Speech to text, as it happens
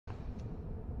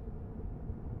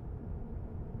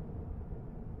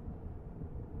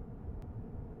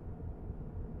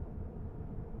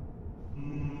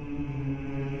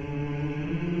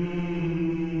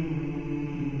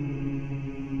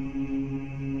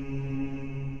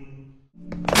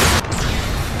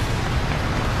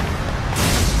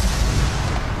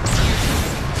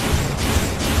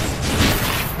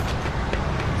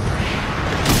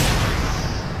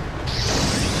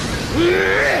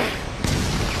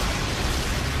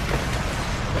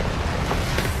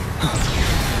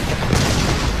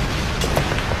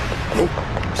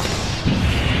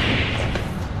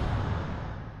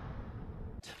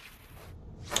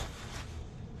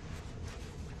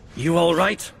You all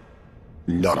right?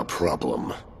 Not a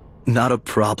problem. Not a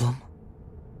problem?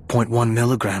 0.1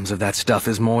 milligrams of that stuff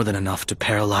is more than enough to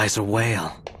paralyze a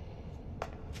whale.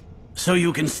 So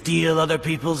you can steal other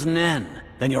people's Nen?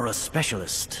 Then you're a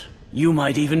specialist. You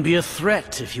might even be a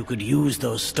threat if you could use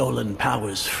those stolen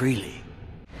powers freely.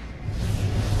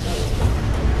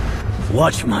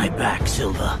 Watch my back,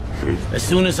 Silva. As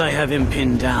soon as I have him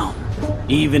pinned down,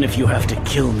 even if you have to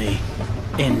kill me,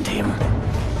 end him.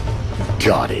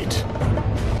 Got it.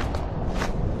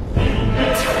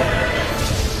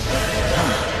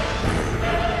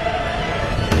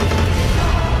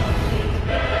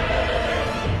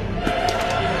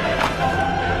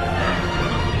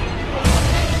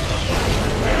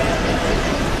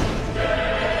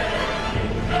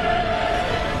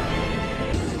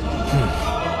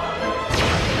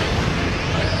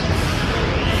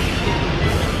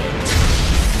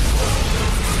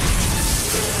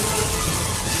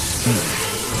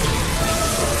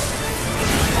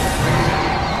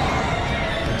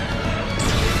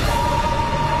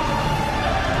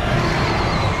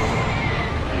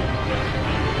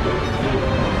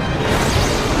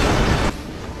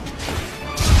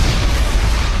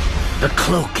 The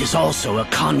cloak is also a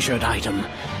conjured item.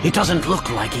 It doesn't look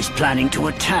like he's planning to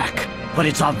attack, but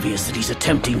it's obvious that he's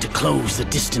attempting to close the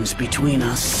distance between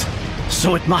us.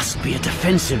 So it must be a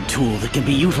defensive tool that can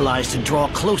be utilized to draw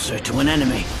closer to an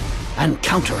enemy and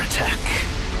counterattack.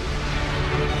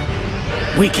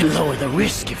 We can lower the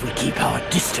risk if we keep our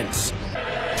distance.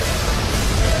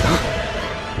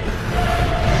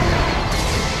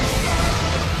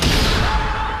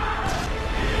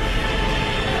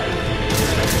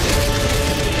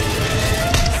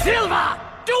 Silva!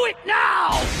 Do it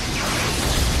now!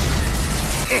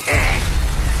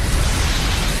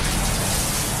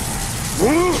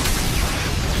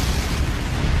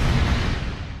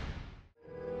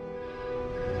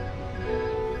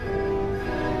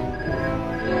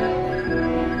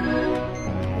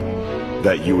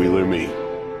 That you, Illumi?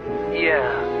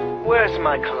 Yeah. Where's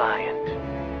my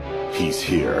client? He's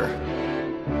here.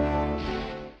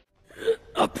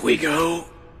 Up we go.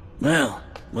 Well,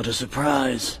 what a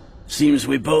surprise. Seems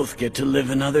we both get to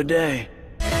live another day.